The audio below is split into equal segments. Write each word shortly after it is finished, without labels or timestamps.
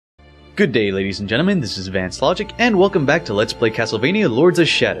Good day, ladies and gentlemen, this is Advanced Logic, and welcome back to Let's Play Castlevania Lords of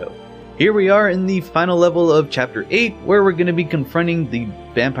Shadow. Here we are in the final level of Chapter 8, where we're going to be confronting the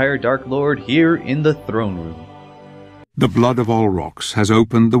Vampire Dark Lord here in the throne room. The blood of Olrox has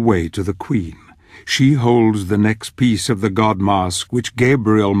opened the way to the Queen. She holds the next piece of the God Mask which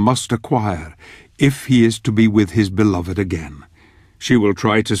Gabriel must acquire if he is to be with his beloved again. She will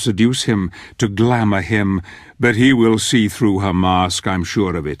try to seduce him, to glamour him, but he will see through her mask, I'm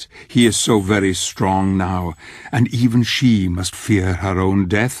sure of it. He is so very strong now, and even she must fear her own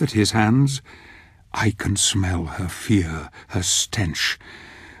death at his hands. I can smell her fear, her stench.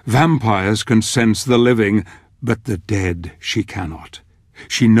 Vampires can sense the living, but the dead she cannot.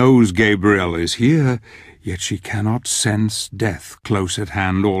 She knows Gabriel is here, yet she cannot sense death close at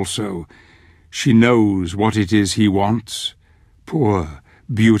hand also. She knows what it is he wants. Poor,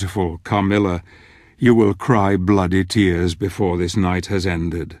 beautiful Carmilla, you will cry bloody tears before this night has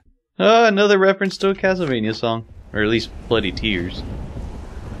ended. Another reference to a Castlevania song. Or at least Bloody Tears.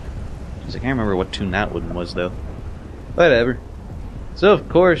 I can't remember what tune that one was, though. Whatever. So, of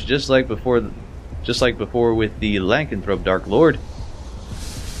course, just like before with the Lycanthrope Dark Lord,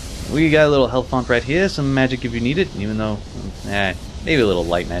 we got a little health font right here, some magic if you need it, even though, maybe a little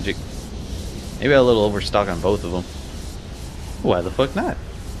light magic. Maybe a little overstock on both of them. Why the fuck not?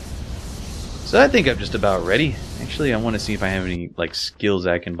 So I think I'm just about ready. Actually, I want to see if I have any, like, skills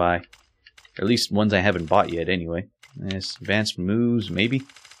I can buy. Or at least ones I haven't bought yet, anyway. Yes, advanced moves, maybe?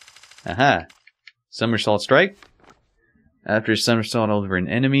 Aha! Somersault Strike. After somersault over an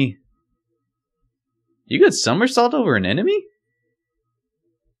enemy. You got somersault over an enemy?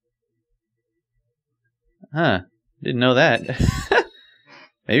 Huh. Didn't know that.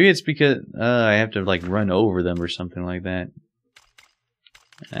 Maybe it's because I have to, like, run over them or something like that.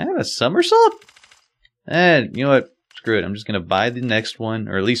 I have a somersault? You know what? Screw it. I'm just going to buy the next one.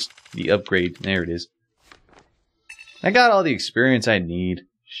 Or at least the upgrade. There it is. I got all the experience I need.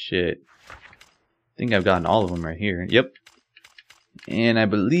 Shit. I think I've gotten all of them right here. Yep. And I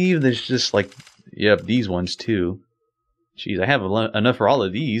believe there's just like... Yep, these ones too. Jeez, I have enough for all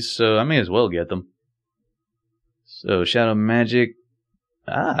of these, so I may as well get them. So, Shadow Magic.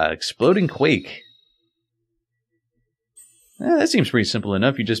 Exploding Quake. That seems pretty simple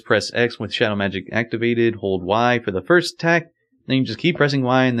enough. You just press X with Shadow Magic activated, hold Y for the first attack, then you just keep pressing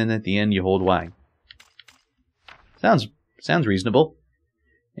Y, and then at the end you hold Y. Sounds reasonable.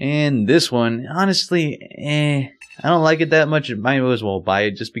 And this one, honestly, I don't like it that much. I might as well buy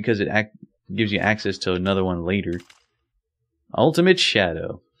it just because it gives you access to another one later. Ultimate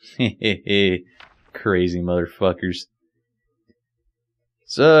Shadow. Crazy motherfuckers.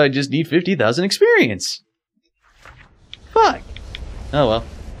 So I just need 50,000 experience. Fuck. Oh well.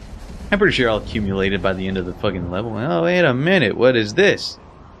 I'm pretty sure I'll accumulate it by the end of the fucking level. Oh, wait a minute. What is this?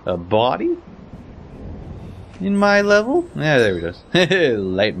 A body? In my level? Yeah, there it goes.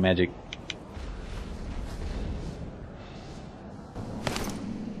 Light magic.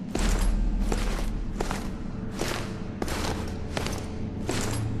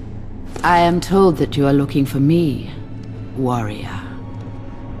 I am told that you are looking for me, warrior.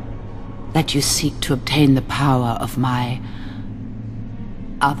 That you seek to obtain the power of my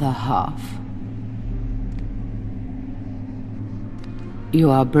other half. You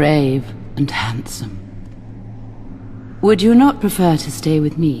are brave and handsome. Would you not prefer to stay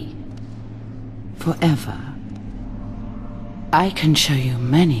with me forever? I can show you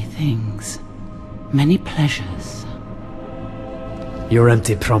many things, many pleasures. Your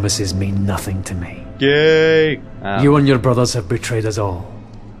empty promises mean nothing to me. Yay! You and your brothers have betrayed us all.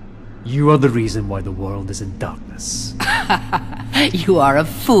 You are the reason why the world is in darkness. You are a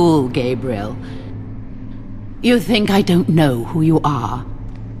fool, Gabriel. You think I don't know who you are?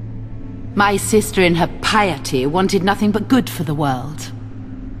 My sister in her piety wanted nothing but good for the world.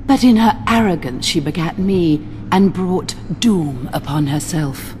 But in her arrogance she begat me and brought doom upon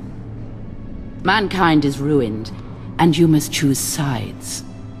herself. Mankind is ruined, and you must choose sides,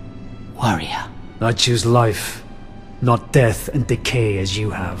 warrior. I choose life, not death and decay as you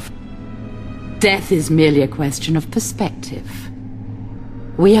have. Death is merely a question of perspective.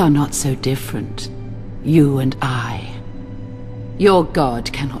 We are not so different, you and I. Your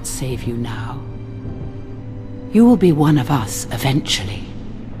God cannot save you now. You will be one of us eventually.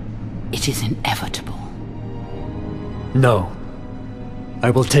 It is inevitable. No. I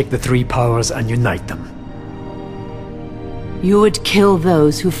will take the three powers and unite them. You would kill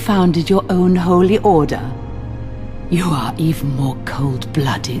those who founded your own holy order. You are even more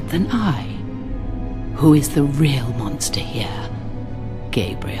cold-blooded than I. Who is the real monster here,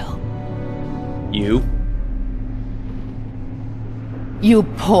 Gabriel? You? You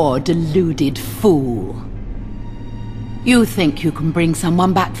poor, deluded fool. You think you can bring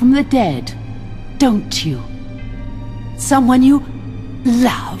someone back from the dead, don't you? Someone you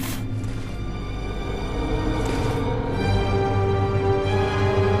love.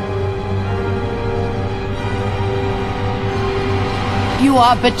 You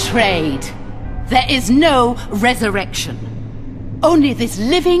are betrayed. There is no resurrection. Only this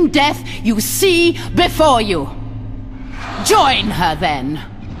living death you see before you. Join her then.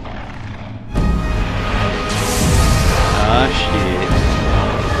 Ah,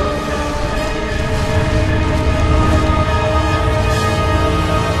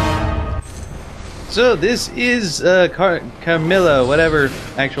 shit. So this is Carmilla, whatever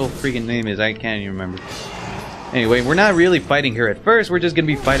actual freaking name is, I can't even remember. Anyway, we're not really fighting her at first, we're just gonna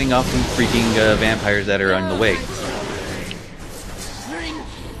be fighting off some freaking vampires that are on the way.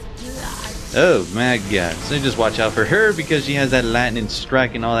 Oh my god, so just watch out for her because she has that lightning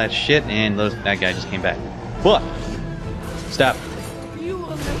strike and all that shit, and that guy just came back. What? Stop.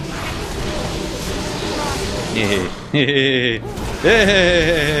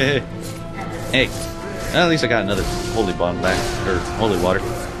 Hey, well, at least I got another holy bottle back, or holy water.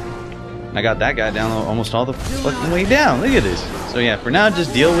 I got that guy down almost all the fucking way down. Look at this. So yeah, for now,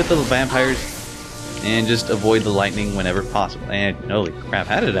 just deal with the vampires and just avoid the lightning whenever possible. And holy crap,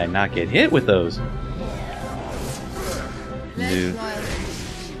 how did I not get hit with those? Dude.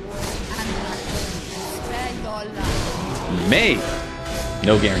 May.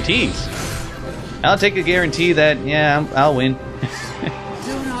 No guarantees. I'll take a guarantee that, yeah, I'll win.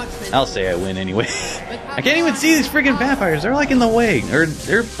 I'll say I win anyway. I can't even see these freaking vampires. They're like in the way. Or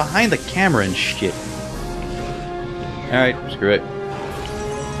they're behind the camera and shit. Alright, screw it.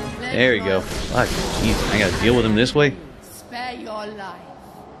 There we go. Fuck, jeez, I gotta deal with them this way? Spare your life.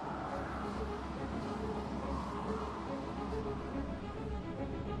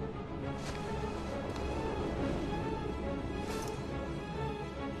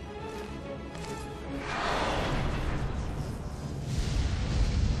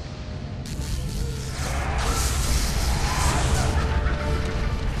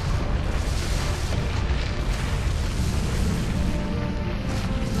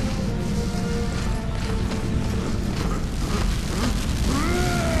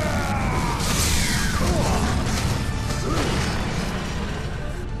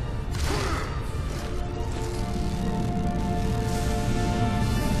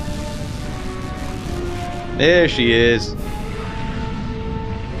 There she is.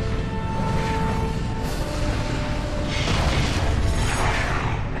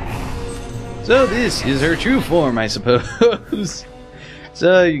 So this is her true form, I suppose.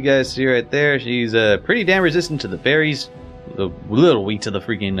 So you guys see right there, she's pretty damn resistant to the fairies. A little weak to the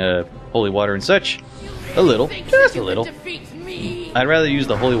freaking holy water and such. A little, just a little. I'd rather use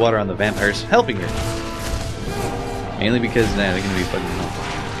the holy water on the vampires, helping her. Mainly because they're gonna be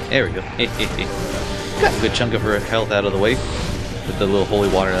fucking. There we go. Got a good chunk of her health out of the way with the little holy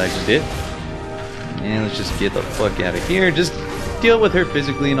water that I just did. And let's just get the fuck out of here. Just deal with her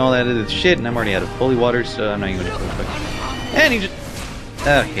physically and all that other shit. And I'm already out of holy water, so I'm not even gonna do it. And he just.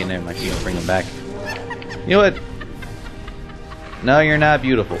 Okay, never mind. He's gonna bring him back. You know what? No, you're not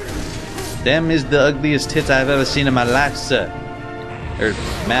beautiful. Them is the ugliest tits I've ever seen in my life, sir. Or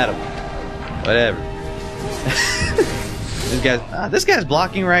madam. Whatever. This guy's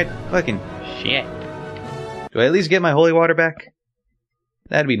blocking right. Fucking shit. Do I at least get my holy water back?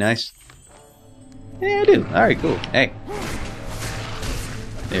 That'd be nice. Yeah, I do. Alright, cool. Hey.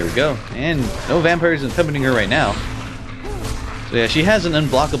 There we go. And no vampires accompanying her right now. So yeah, she has an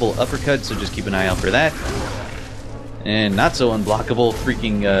unblockable uppercut, so just keep an eye out for that. And not so unblockable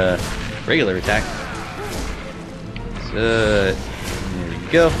freaking regular attack. So, there we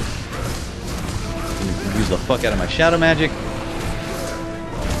go. Use the fuck out of my shadow magic.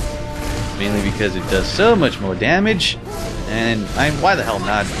 Mainly because it does so much more damage. And why the hell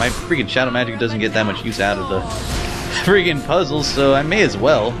not? My freaking shadow magic doesn't get that much use out of the freaking puzzles, so I may as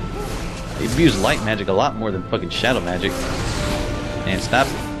well. They've used light magic a lot more than fucking shadow magic. And stop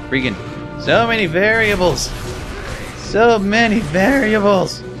freaking. So many variables! So many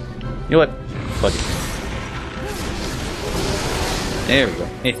variables! You know what? Fuck it. There we go.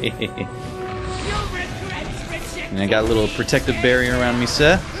 And I got a little protective barrier around me,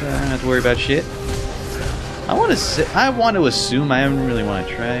 sir, so I don't have to worry about shit. I want to assume, I don't really want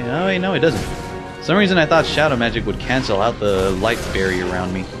to try. Oh wait, no, it doesn't. For some reason I thought shadow magic would cancel out the light barrier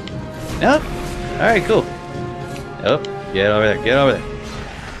around me. Nope. Alright, cool. Oh, get over there, get over there.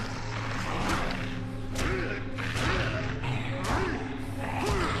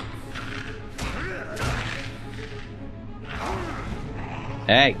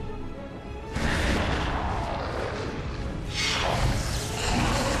 Hey.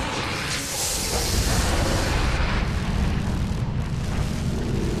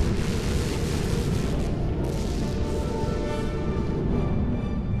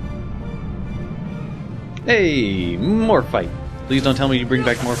 Hey, more fight. Please don't tell me you bring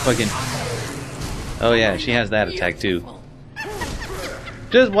back more fucking... Oh yeah, she has that attack too.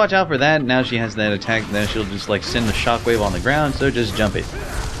 Just watch out for that. Now she has that attack, then she'll just like send a shockwave on the ground, so just jump it.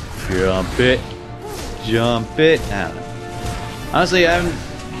 Jump it. Jump it. I don't know. Honestly,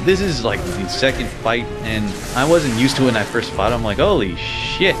 this is like the second fight, and I wasn't used to it when I first fought. I'm like, holy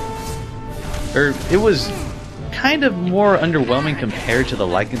shit. Or it was kind of more underwhelming compared to the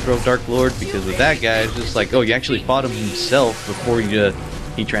Lycanthrope Dark Lord, because with that guy, it's just like, oh, you actually fought him himself before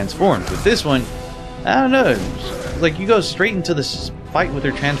he transformed. With this one, I don't know. It's like you go straight into the fight with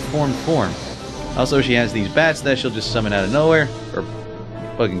her transformed form. Also, she has these bats that she'll just summon out of nowhere, or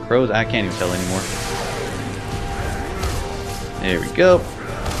fucking crows. I can't even tell anymore. There we go.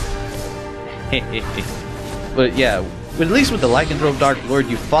 But yeah, but at least with the Lycanthrope Dark Lord,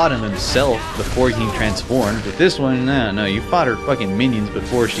 you fought him himself before he transformed. With this one, no, you fought her fucking minions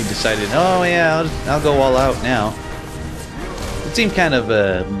before she decided, oh yeah, I'll go all out now. It seemed kind of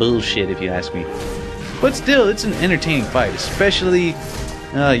bullshit if you ask me. But still, it's an entertaining fight, especially,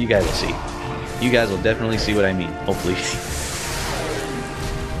 you guys will see. You guys will definitely see what I mean, hopefully.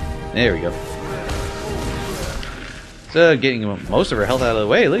 There we go. So, getting most of her health out of the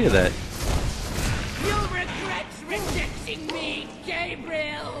way, look at that. You'll regret rejecting me,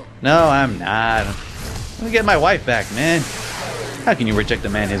 Gabriel! No, I'm not. Let me get my wife back, man. How can you reject a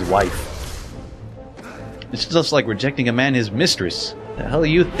man his wife? It's just like rejecting a man his mistress. The hell are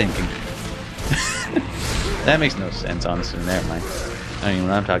you thinking? That makes no sense, honestly. Never mind. I don't even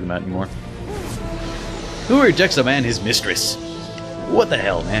know what I'm talking about anymore. Who rejects a man his mistress? What the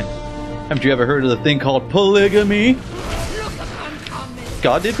hell, man? Haven't you ever heard of the thing called polygamy?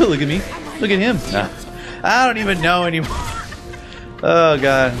 God did polygamy. Look at him. Nah, I don't even know anymore. Oh,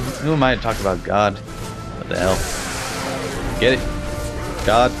 God. Who am I to talk about God? What the hell? Get it?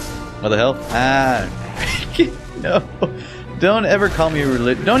 God? What the hell? Ah. No. Don't ever call me a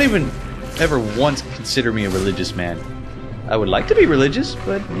religious... Don't even ever once consider me a religious man. I would like to be religious,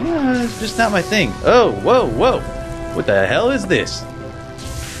 but yeah, it's just not my thing. Oh, whoa, whoa. What the hell is this?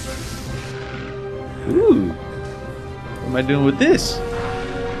 Ooh. What am I doing with this?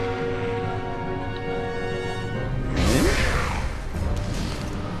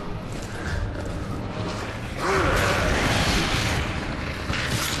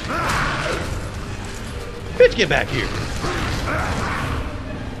 Bitch, get back here.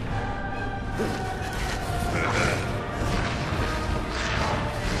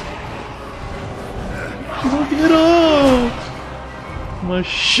 Get off! My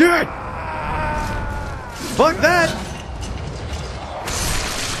shit! Fuck that!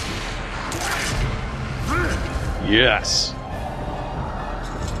 Yes!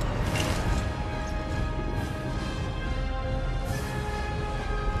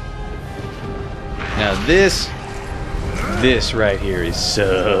 Now this right here is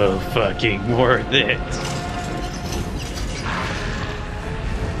so fucking worth it.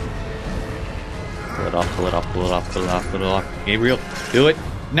 Pull it off, pull it off, pull it off, pull it off, pull it off. Gabriel, do it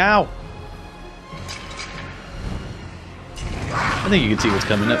now! I think you can see what's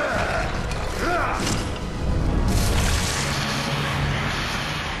coming up.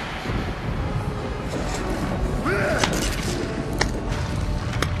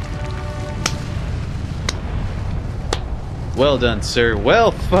 Well done, sir.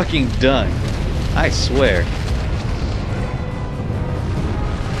 Well fucking done. I swear.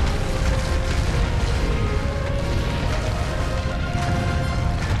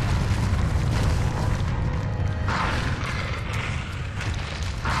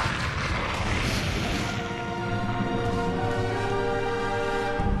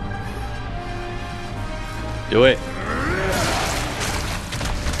 Do it.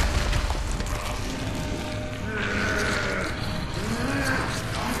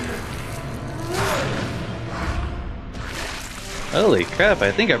 Holy crap,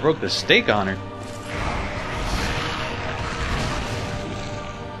 I think I broke the stake on her.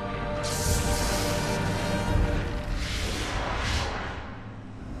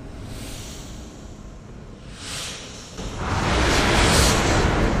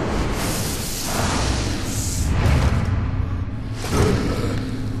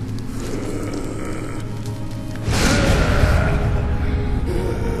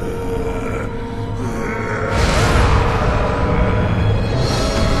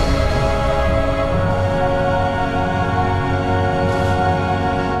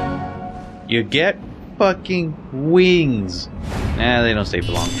 You get fucking wings. Nah, they don't stay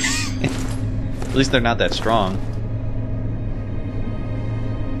for long. At least they're not that strong.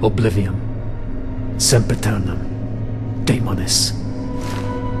 Oblivium. Sempiternum. Daemonis.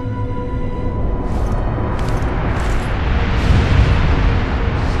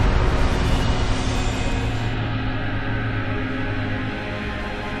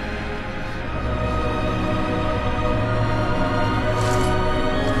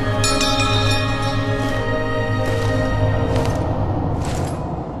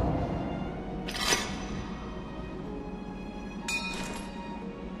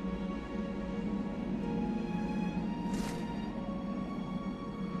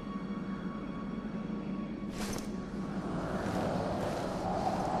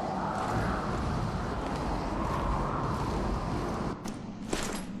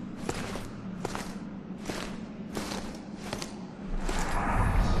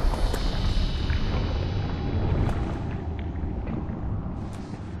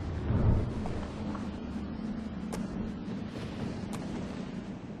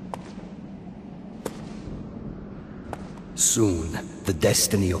 Soon, the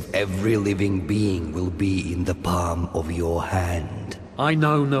destiny of every living being will be in the palm of your hand. I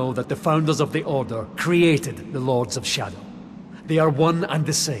now know that the founders of the Order created the Lords of Shadow. They are one and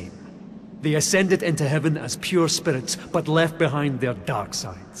the same. They ascended into heaven as pure spirits, but left behind their dark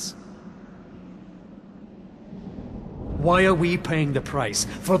sides. Why are we paying the price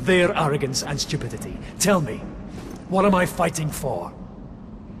for their arrogance and stupidity? Tell me, what am I fighting for?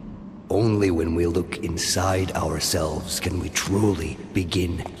 Only when we look inside ourselves can we truly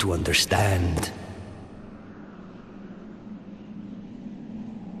begin to understand.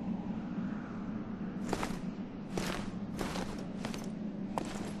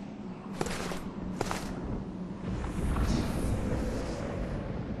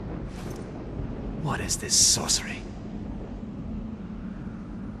 What is this sorcery?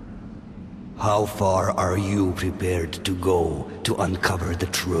 How far are you prepared to go to uncover the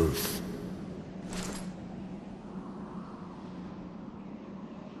truth?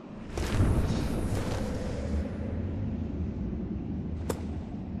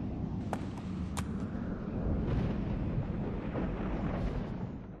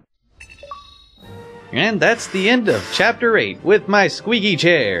 And that's the end of Chapter 8 with my squeaky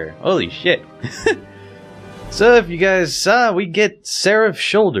chair. Holy shit. So if you guys saw, we get Seraph's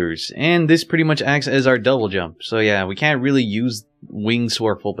shoulders, and this pretty much acts as our double jump. So yeah, we can't really use wings to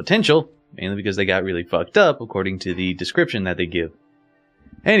our full potential, mainly because they got really fucked up according to the description that they give.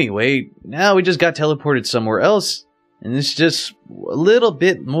 Anyway, now we just got teleported somewhere else, and it's just a little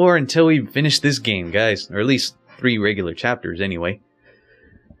bit more until we finish this game, guys. Or at least 3 regular chapters anyway.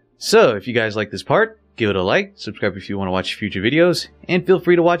 So if you guys like this part, give it a like, subscribe if you want to watch future videos, and feel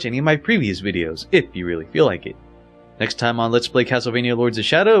free to watch any of my previous videos, if you really feel like it. Next time on Let's Play Castlevania Lords of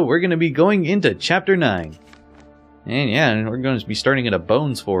Shadow, we're going to be going into Chapter 9. And yeah, we're going to be starting in a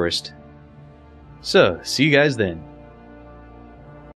Bones Forest. So, see you guys then.